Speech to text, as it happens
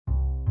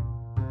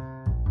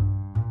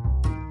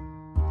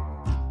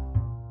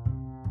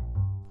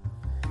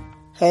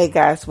Hey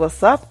guys,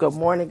 what's up? Good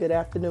morning, good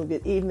afternoon,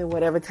 good evening,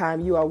 whatever time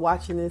you are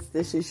watching this.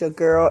 This is your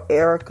girl,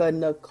 Erica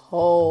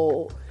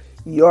Nicole,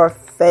 your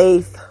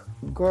faith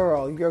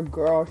girl, your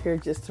girl here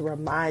just to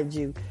remind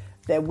you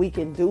that we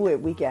can do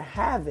it, we can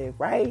have it,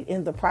 right?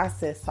 In the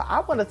process. So I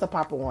wanted to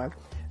pop on.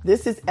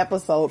 This is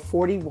episode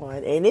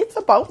 41 and it's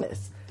a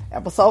bonus.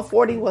 Episode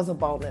 40 was a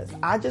bonus.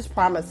 I just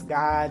promised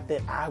God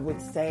that I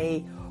would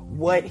say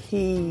what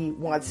he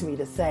wants me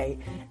to say.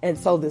 And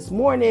so this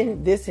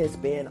morning, this has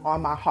been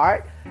on my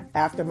heart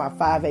after my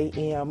 5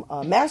 a.m.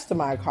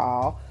 Mastermind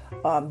call.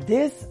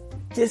 This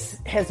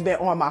just has been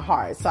on my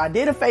heart. So I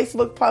did a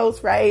Facebook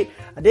post, right?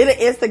 I did an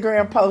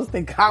Instagram post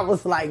and God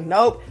was like,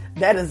 nope,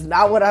 that is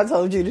not what I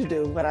told you to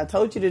do. What I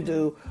told you to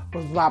do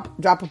was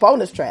drop a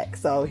bonus track.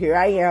 So here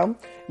I am,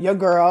 your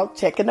girl,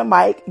 checking the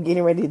mic,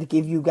 getting ready to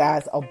give you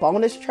guys a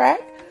bonus track.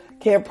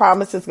 Can't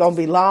promise it's going to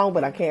be long,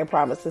 but I can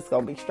promise it's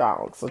going to be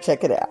strong. So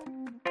check it out.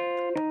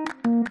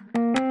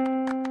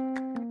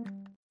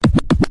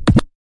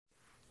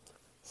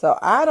 So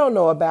I don't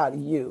know about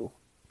you.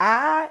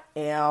 I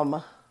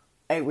am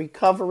a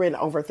recovering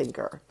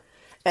overthinker.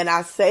 And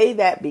I say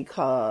that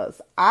because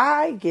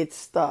I get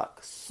stuck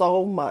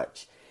so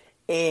much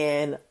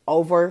in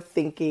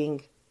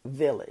overthinking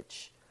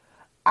village.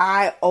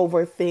 I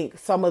overthink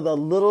some of the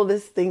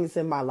littlest things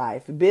in my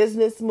life.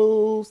 Business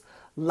moves,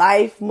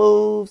 life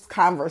moves,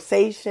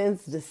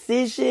 conversations,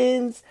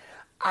 decisions.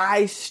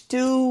 I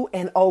stew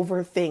and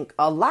overthink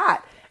a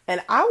lot. And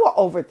I will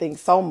overthink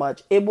so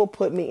much, it will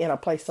put me in a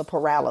place of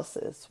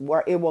paralysis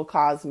where it will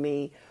cause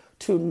me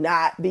to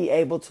not be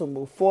able to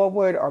move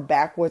forward or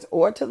backwards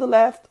or to the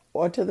left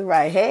or to the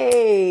right.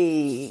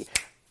 Hey,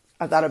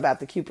 I thought about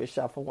the Cupid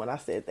shuffle when I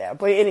said that.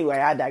 But anyway,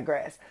 I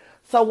digress.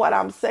 So what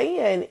I'm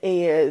saying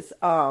is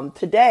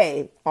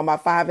today on my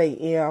 5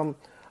 a.m.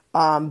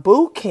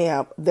 Boot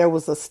camp, there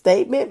was a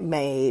statement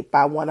made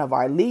by one of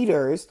our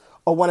leaders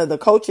or one of the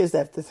coaches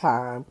at the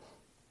time.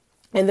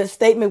 And the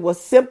statement was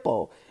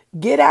simple.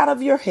 Get out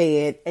of your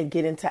head and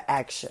get into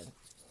action.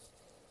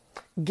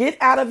 Get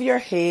out of your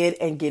head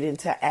and get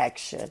into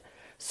action.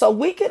 So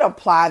we could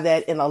apply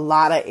that in a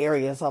lot of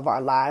areas of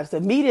our lives.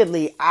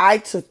 Immediately, I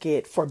took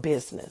it for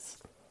business,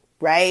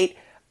 right?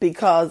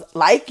 Because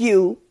like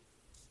you,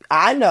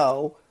 I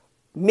know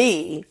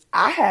me,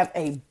 I have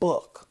a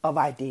book of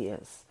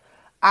ideas.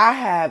 I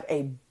have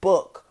a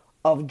book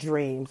of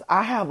dreams.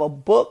 I have a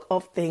book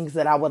of things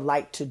that I would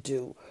like to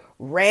do.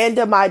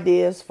 Random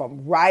ideas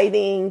from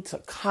writing to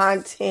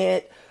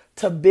content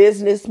to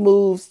business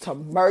moves to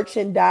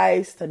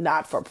merchandise to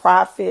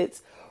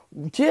not-for-profits.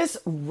 Just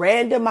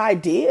random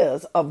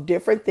ideas of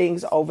different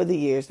things over the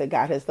years that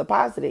God has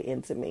deposited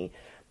into me.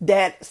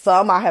 That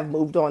some I have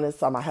moved on and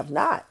some I have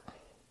not.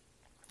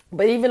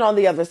 But even on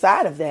the other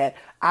side of that,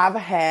 I've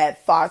had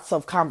thoughts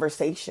of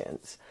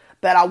conversations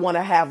that I want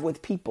to have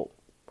with people.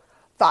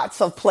 Thoughts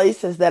of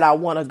places that I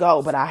want to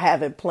go, but I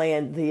haven't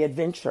planned the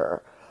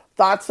adventure.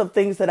 Thoughts of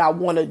things that I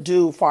want to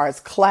do as far as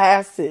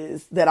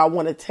classes that I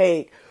want to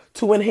take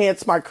to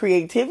enhance my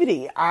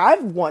creativity. I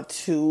want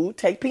to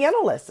take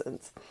piano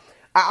lessons.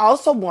 I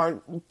also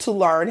want to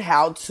learn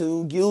how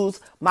to use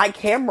my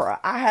camera.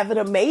 I have an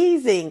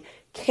amazing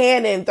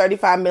Canon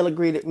 35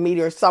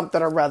 millimeter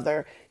something or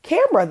other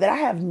camera that I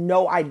have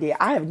no idea.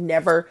 I have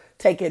never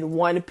taken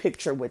one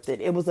picture with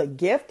it. It was a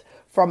gift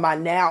from my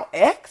now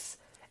ex,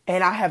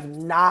 and I have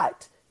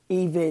not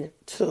even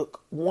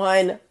took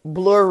one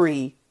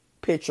blurry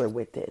picture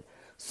with it.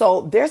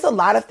 So there's a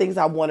lot of things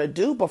I want to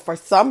do, but for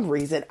some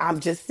reason, I'm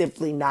just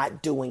simply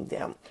not doing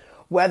them.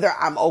 Whether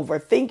I'm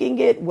overthinking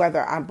it,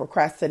 whether I'm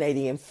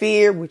procrastinating in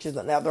fear, which is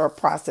another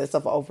process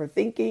of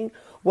overthinking,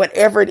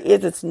 whatever it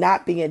is, it's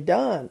not being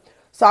done.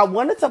 So I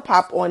wanted to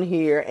pop on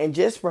here and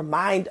just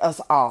remind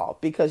us all,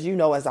 because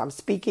as I'm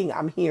speaking,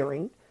 I'm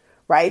hearing,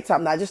 right? So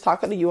I'm not just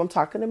talking to you, I'm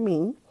talking to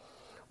me.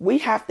 We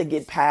have to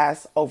get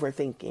past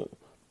overthinking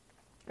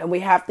and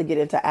we have to get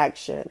into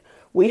action.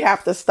 We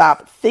have to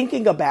stop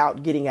thinking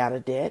about getting out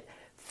of debt,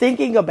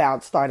 thinking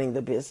about starting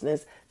the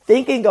business,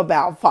 thinking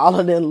about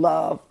falling in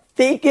love,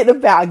 thinking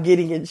about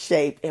getting in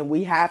shape, and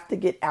we have to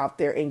get out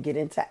there and get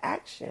into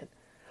action.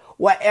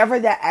 Whatever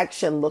that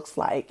action looks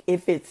like,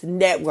 if it's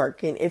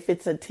networking, if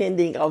it's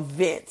attending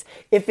events,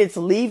 if it's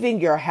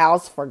leaving your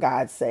house for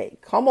God's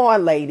sake. Come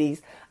on,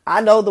 ladies.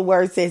 I know the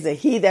word says that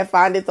he that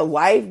findeth a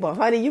wife, but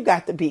honey, you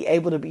got to be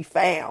able to be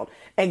found.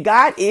 And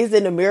God is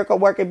in the miracle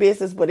working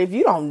business, but if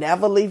you don't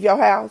never leave your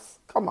house,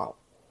 come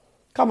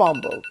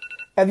on, boo.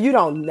 If you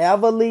don't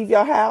never leave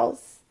your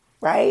house,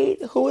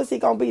 right? Who is he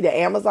going to be? The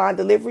Amazon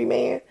delivery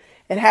man?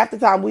 And half the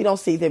time we don't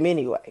see them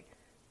anyway.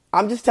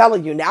 I'm just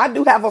telling you. Now, I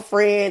do have a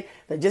friend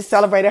that just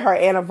celebrated her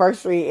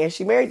anniversary and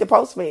she married the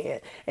postman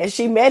and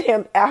she met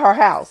him at her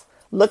house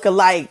looking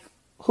like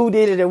who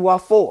did it and what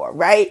for,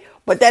 right?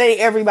 But that ain't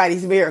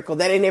everybody's miracle.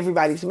 That ain't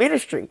everybody's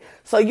ministry.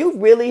 So you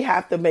really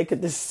have to make a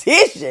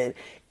decision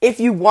if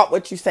you want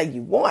what you say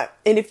you want.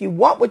 And if you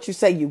want what you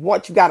say you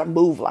want, you got to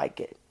move like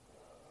it.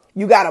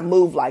 You got to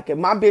move like it.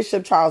 My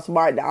Bishop Charles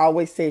Martin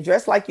always said,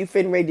 dress like you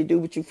fitting ready to do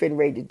what you fitting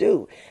ready to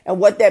do. And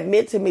what that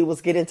meant to me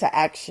was get into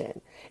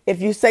action.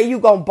 If you say you're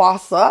going to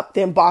boss up,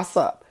 then boss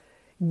up.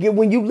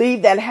 When you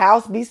leave that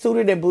house, be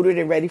suited and booted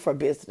and ready for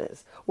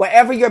business.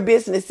 Wherever your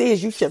business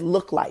is, you should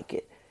look like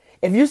it.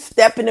 If you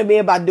step into me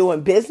about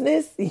doing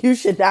business, you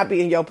should not be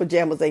in your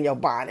pajamas and your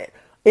bonnet.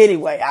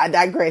 Anyway, I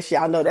digress.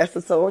 Y'all know that's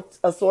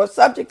a sore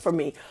subject for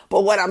me.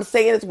 But what I'm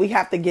saying is we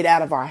have to get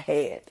out of our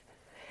head.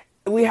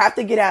 We have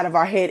to get out of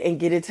our head and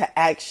get into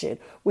action.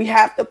 We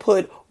have to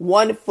put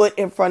one foot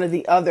in front of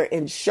the other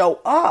and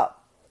show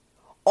up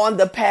on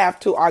the path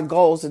to our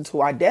goals and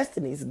to our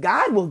destinies.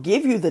 God will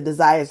give you the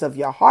desires of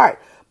your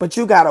heart, but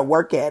you got to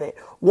work at it.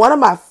 One of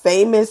my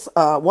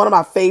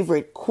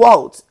favorite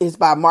quotes is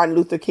by Martin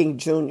Luther King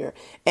Jr.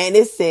 And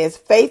it says,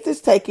 faith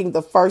is taking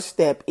the first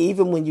step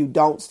even when you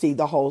don't see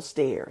the whole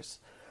stairs.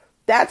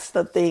 That's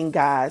the thing,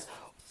 guys.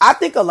 I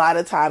think a lot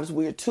of times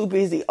we're too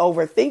busy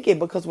overthinking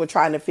because we're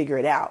trying to figure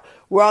it out.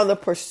 We're on the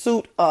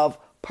pursuit of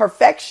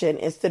perfection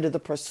instead of the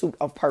pursuit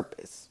of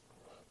purpose.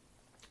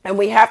 And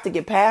we have to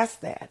get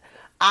past that.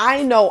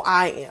 I know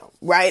I am,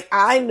 right?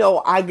 I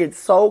know I get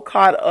so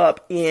caught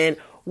up in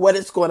what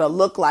it's going to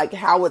look like,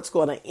 how it's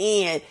going to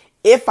end,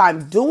 if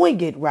I'm doing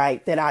it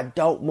right, that I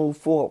don't move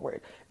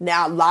forward.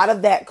 Now, a lot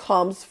of that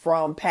comes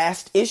from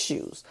past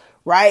issues,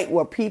 right?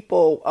 Where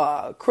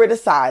people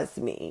criticized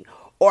me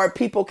or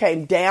people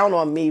came down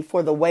on me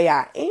for the way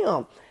I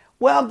am.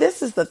 Well,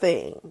 this is the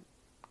thing.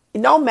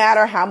 No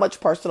matter how much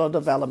personal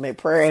development,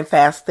 prayer and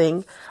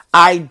fasting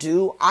I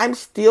do, I'm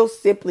still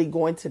simply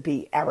going to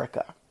be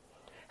Erica.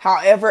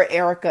 However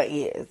Erica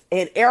is.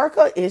 And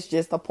Erica is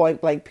just a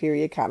point blank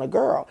period kind of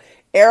girl.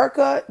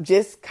 Erica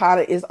just kind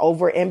of is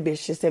over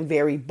ambitious and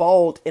very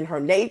bold in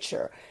her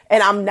nature.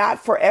 And I'm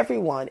not for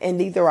everyone, and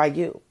neither are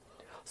you.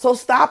 So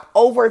stop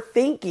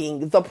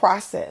overthinking the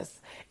process.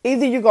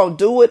 Either you're going to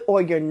do it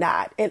or you're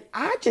not. And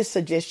I just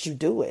suggest you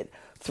do it.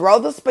 Throw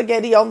the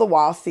spaghetti on the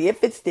wall, see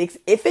if it sticks.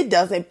 If it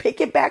doesn't,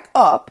 pick it back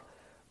up,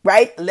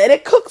 right? Let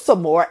it cook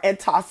some more and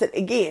toss it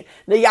again.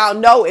 Now, y'all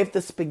know if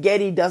the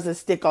spaghetti doesn't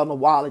stick on the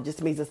wall, it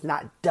just means it's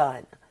not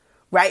done,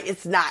 right?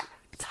 It's not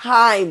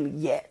time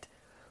yet.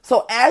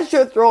 So as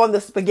you're throwing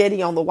the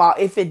spaghetti on the wall,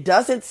 if it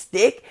doesn't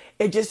stick,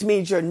 it just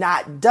means you're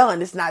not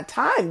done. It's not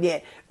time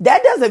yet.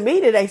 That doesn't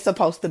mean it ain't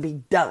supposed to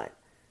be done,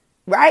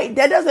 right?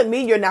 That doesn't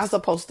mean you're not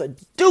supposed to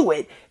do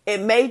it. It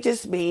may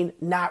just mean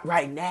not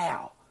right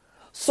now.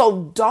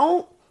 So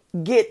don't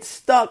get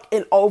stuck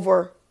in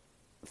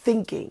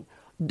overthinking.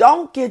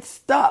 Don't get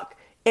stuck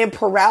in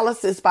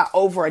paralysis by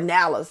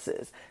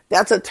overanalysis.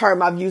 That's a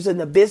term I've used in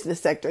the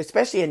business sector,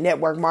 especially in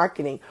network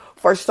marketing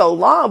for so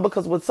long,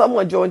 because when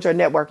someone joins your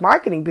network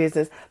marketing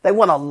business, they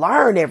want to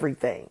learn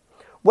everything.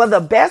 Well,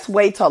 the best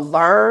way to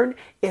learn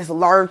is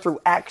learn through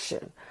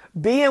action,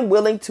 being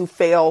willing to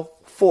fail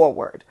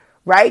forward,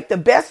 right?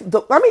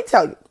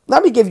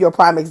 Let me give you a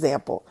prime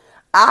example.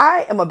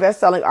 I am a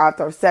best-selling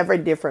author of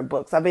 7 different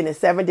books. I've been in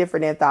 7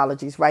 different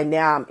anthologies. Right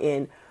now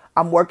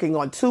I'm working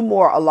on 2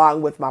 more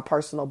along with my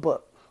personal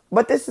book.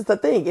 But this is the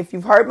thing. If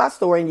you've heard my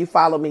story and you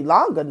follow me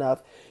long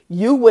enough,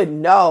 you would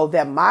know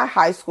that my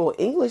high school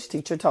English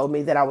teacher told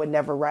me that I would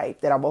never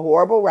write, that I'm a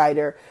horrible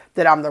writer,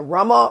 that I'm the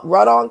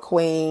run-on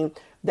queen,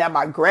 that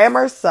my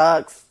grammar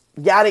sucks,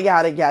 yada,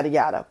 yada, yada,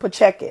 yada. But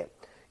check it.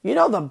 You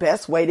know, the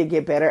best way to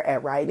get better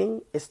at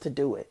writing is to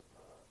do it.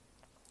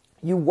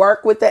 You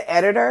work with the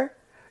editor,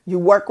 you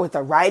work with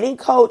a writing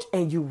coach,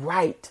 and you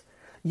write.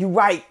 You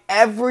write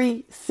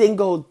every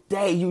single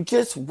day. You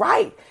just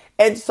write.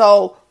 And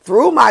so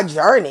through my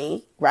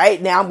journey,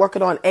 right now I'm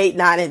working on 8,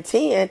 9, and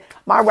 10.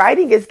 My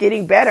writing is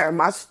getting better.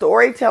 My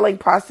storytelling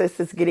process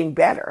is getting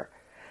better.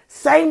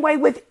 Same way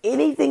with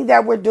anything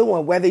that we're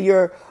doing, whether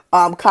you're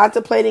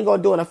contemplating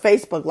on doing a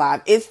Facebook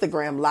Live,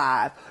 Instagram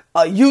Live,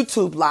 a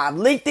YouTube Live,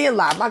 LinkedIn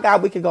Live. My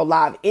God, we can go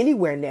live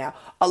anywhere now.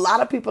 A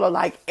lot of people are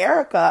like,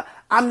 Erica,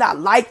 I'm not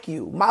like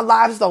you. My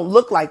lives don't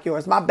look like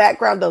yours. My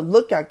background doesn't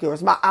look like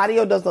yours. My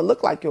audio doesn't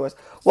look like yours.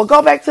 Well,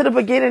 go back to the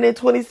beginning in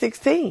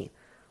 2016.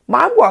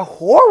 Mine were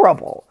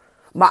horrible.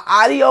 My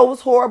audio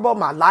was horrible.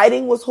 My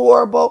lighting was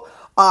horrible.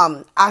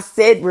 I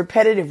said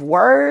repetitive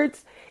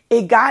words.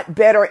 It got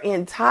better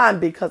in time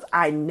because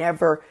I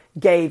never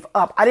gave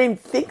up. I didn't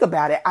think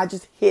about it. I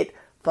just hit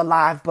the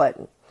live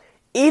button.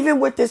 Even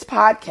with this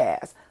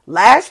podcast,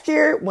 last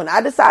year when I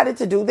decided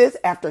to do this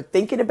after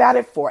thinking about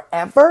it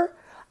forever,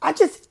 I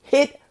just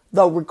hit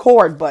the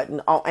record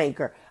button on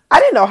Anchor. I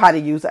didn't know how to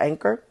use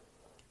Anchor.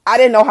 I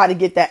didn't know how to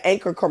get that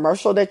Anchor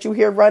commercial that you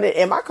hear running,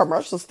 and my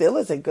commercial still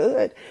isn't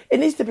good.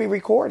 It needs to be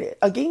recorded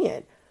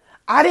again.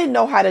 I didn't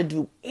know how to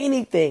do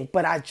anything,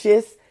 but I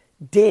just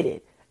did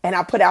it. And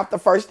I put out the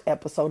first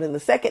episode and the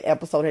second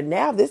episode, and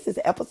now this is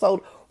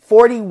episode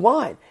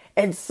 41.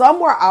 And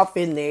somewhere off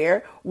in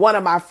there, one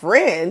of my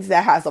friends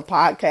that has a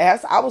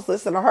podcast, I was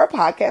listening to her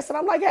podcast, and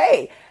I'm like,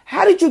 hey,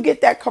 how did you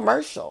get that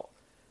commercial?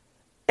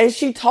 And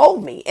she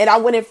told me, and I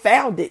went and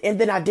found it, and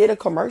then I did a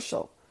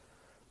commercial.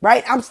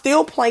 Right? I'm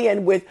still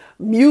playing with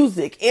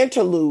music,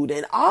 interlude,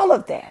 and all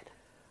of that.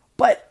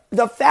 But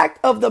the fact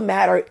of the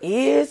matter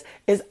is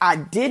I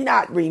did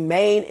not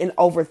remain in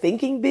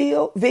overthinking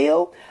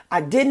ville.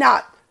 I did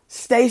not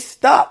stay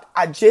stuck.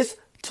 I just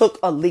took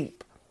a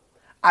leap.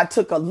 I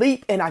took a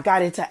leap and I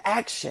got into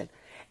action.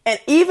 And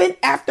even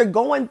after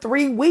going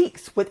 3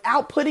 weeks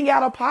without putting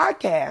out a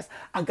podcast,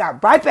 I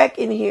got right back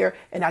in here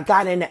and I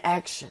got into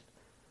action.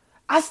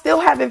 I still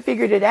haven't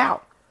figured it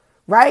out,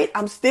 right?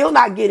 I'm still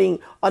not getting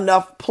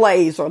enough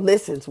plays or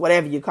listens,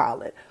 whatever you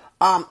call it.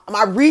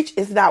 My reach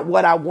is not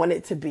what I want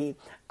it to be.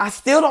 I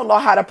still don't know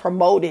how to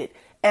promote it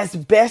as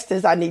best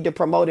as I need to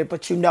promote it.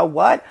 But you know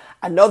what?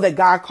 I know that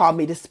God called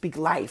me to speak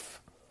life.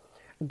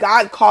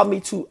 God called me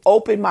to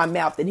open my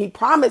mouth, and he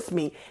promised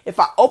me if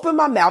I open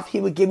my mouth,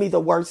 he would give me the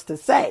words to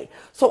say.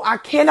 So I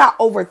cannot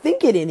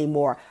overthink it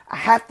anymore. I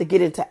have to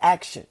get into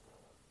action.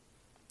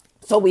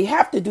 So we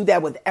have to do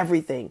that with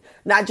everything,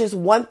 not just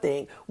one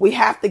thing. We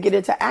have to get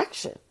into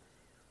action,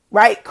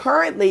 right?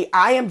 Currently,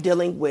 I am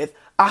dealing with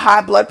a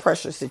high blood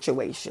pressure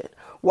situation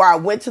where I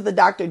went to the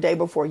doctor day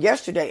before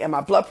yesterday and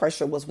my blood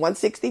pressure was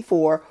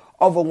 164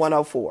 over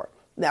 104.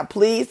 Now,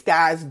 please,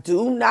 guys,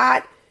 do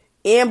not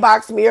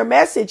inbox me or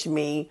message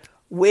me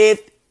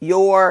with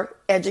your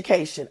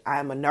education. I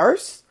am a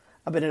nurse.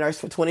 I've been a nurse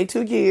for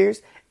 22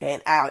 years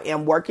and I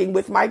am working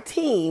with my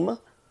team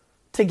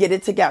to get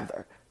it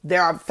together.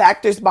 There are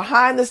factors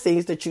behind the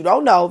scenes that you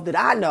don't know, that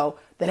I know,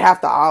 that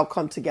have to all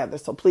come together.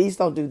 So please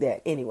don't do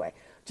that anyway.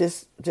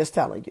 Just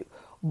telling you.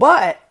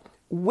 But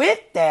with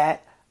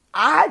that,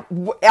 I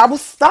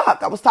was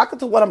stuck. I was talking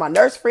to one of my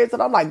nurse friends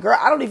and I'm like, girl,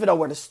 I don't even know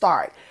where to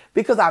start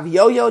because I've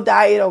yo-yo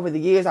diet over the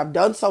years. I've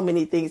done so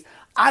many things.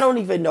 I don't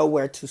even know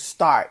where to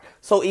start.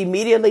 So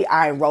immediately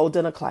I enrolled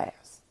in a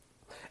class.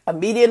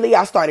 Immediately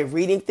I started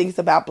reading things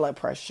about blood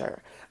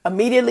pressure.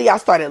 Immediately I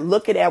started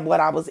looking at what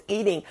I was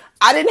eating.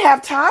 I didn't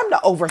have time to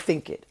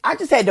overthink it. I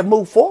just had to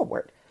move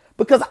forward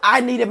because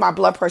I needed my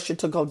blood pressure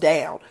to go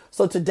down.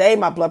 So today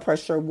my blood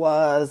pressure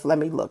was, let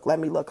me look,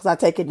 because I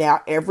take it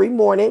now every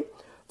morning.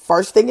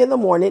 First thing in the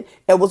morning,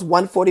 it was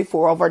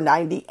 144 over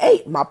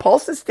 98. My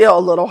pulse is still a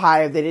little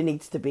higher than it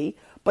needs to be,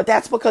 but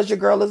that's because your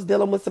girl is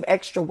dealing with some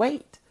extra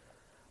weight.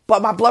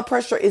 But my blood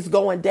pressure is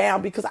going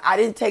down because I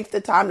didn't take the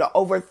time to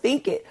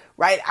overthink it,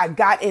 right? I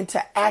got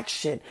into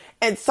action.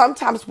 And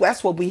sometimes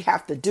that's what we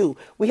have to do.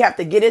 We have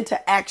to get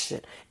into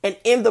action. And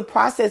in the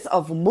process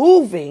of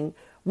moving,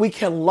 we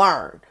can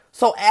learn.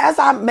 So as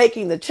I'm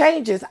making the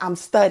changes, I'm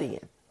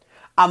studying.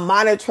 I'm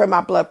monitoring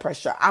my blood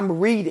pressure. I'm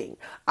reading.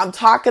 I'm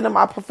talking to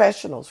my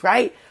professionals,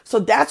 right? So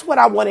that's what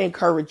I want to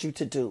encourage you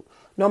to do.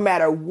 No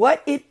matter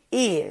what it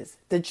is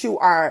that you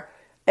are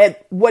I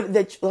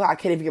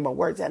can't even get my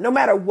words out. No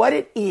matter what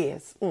it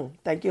is,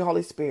 thank you,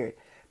 Holy Spirit,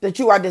 that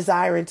you are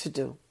desiring to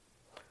do.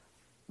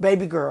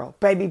 Baby girl,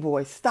 baby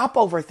boy, stop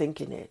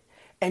overthinking it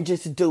and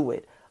just do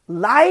it.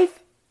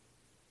 Life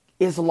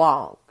is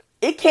long.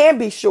 It can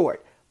be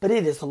short, but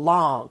it is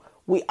long.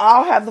 We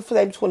all have the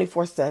same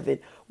 24/7.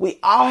 We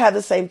all have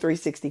the same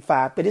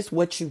 365, but it's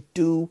what you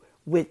do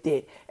with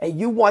it. And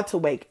you want to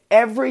make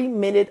every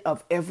minute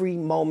of every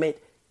moment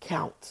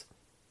count.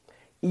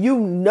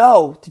 You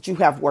know that you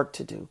have work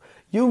to do.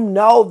 You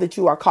know that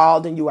you are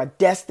called and you are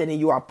destined and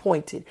you are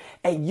appointed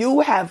and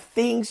you have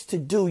things to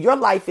do. Your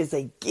life is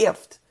a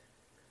gift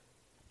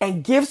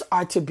and gifts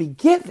are to be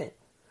given.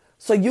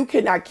 So you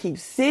cannot keep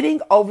sitting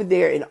over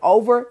there in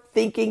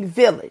overthinking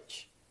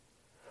village,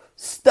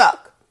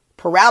 stuck,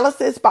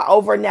 paralysis by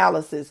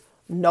overanalysis.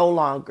 No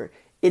longer.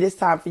 It is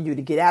time for you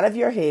to get out of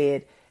your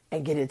head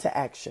and get into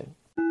action.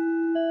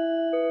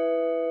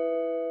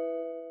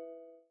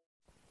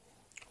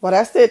 Well,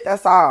 that's it.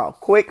 That's all.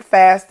 Quick,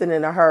 fast, and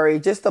in a hurry.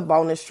 Just a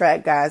bonus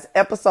track, guys.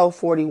 Episode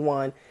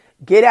 41.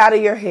 Get out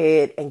of your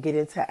head and get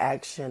into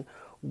action.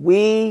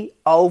 We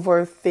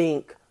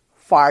overthink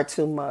far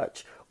too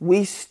much.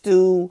 We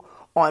stew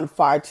on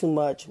far too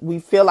much. We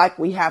feel like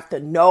we have to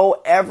know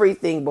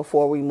everything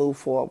before we move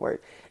forward.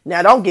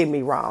 Now, don't get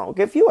me wrong.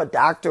 If you're a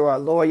doctor or a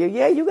lawyer,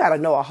 yeah, you got to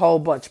know a whole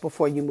bunch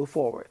before you move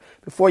forward,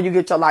 before you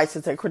get your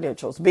license and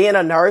credentials. Being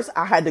a nurse,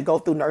 I had to go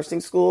through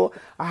nursing school.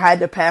 I had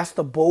to pass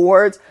the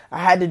boards. I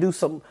had to do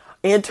some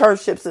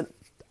internships and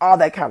all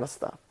that kind of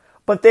stuff.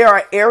 But there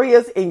are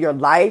areas in your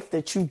life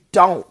that you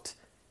don't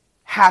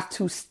have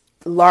to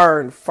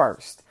learn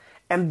first.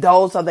 And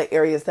those are the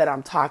areas that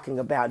I'm talking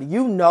about.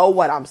 You know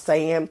what I'm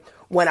saying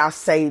when I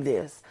say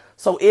this.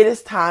 So it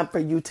is time for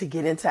you to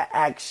get into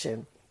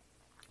action.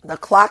 The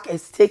clock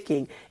is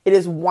ticking. It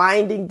is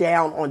winding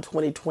down on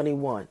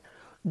 2021.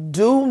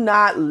 Do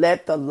not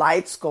let the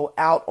lights go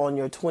out on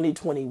your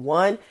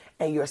 2021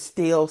 and you're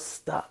still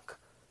stuck,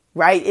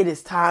 right? It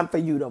is time for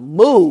you to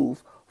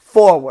move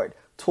forward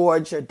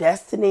towards your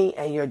destiny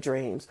and your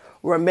dreams.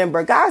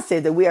 Remember, God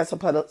said that we are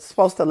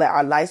supposed to let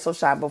our light so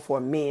shine before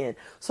men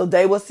so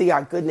they will see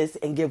our goodness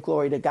and give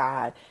glory to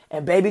God.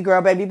 And baby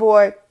girl, baby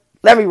boy,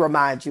 let me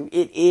remind you,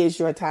 it is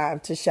your time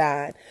to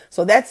shine.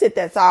 So that's it.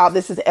 That's all.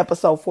 This is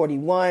episode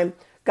 41.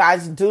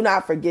 Guys, do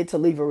not forget to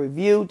leave a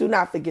review. Do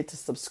not forget to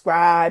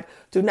subscribe.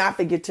 Do not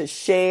forget to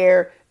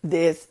share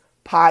this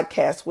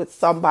podcast with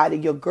somebody.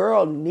 Your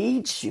girl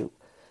needs you.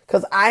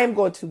 because I am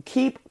going to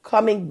keep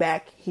coming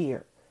back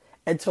here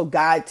until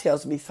God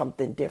tells me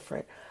something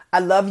different. I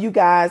love you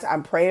guys.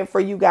 I'm praying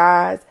for you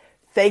guys.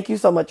 Thank you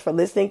so much for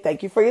listening.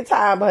 Thank you for your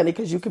time, honey,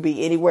 because you could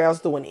be anywhere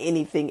else doing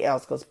anything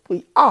else because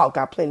we all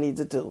got plenty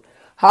to do.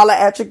 Holla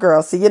at your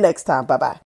girl. See you next time. Bye-bye.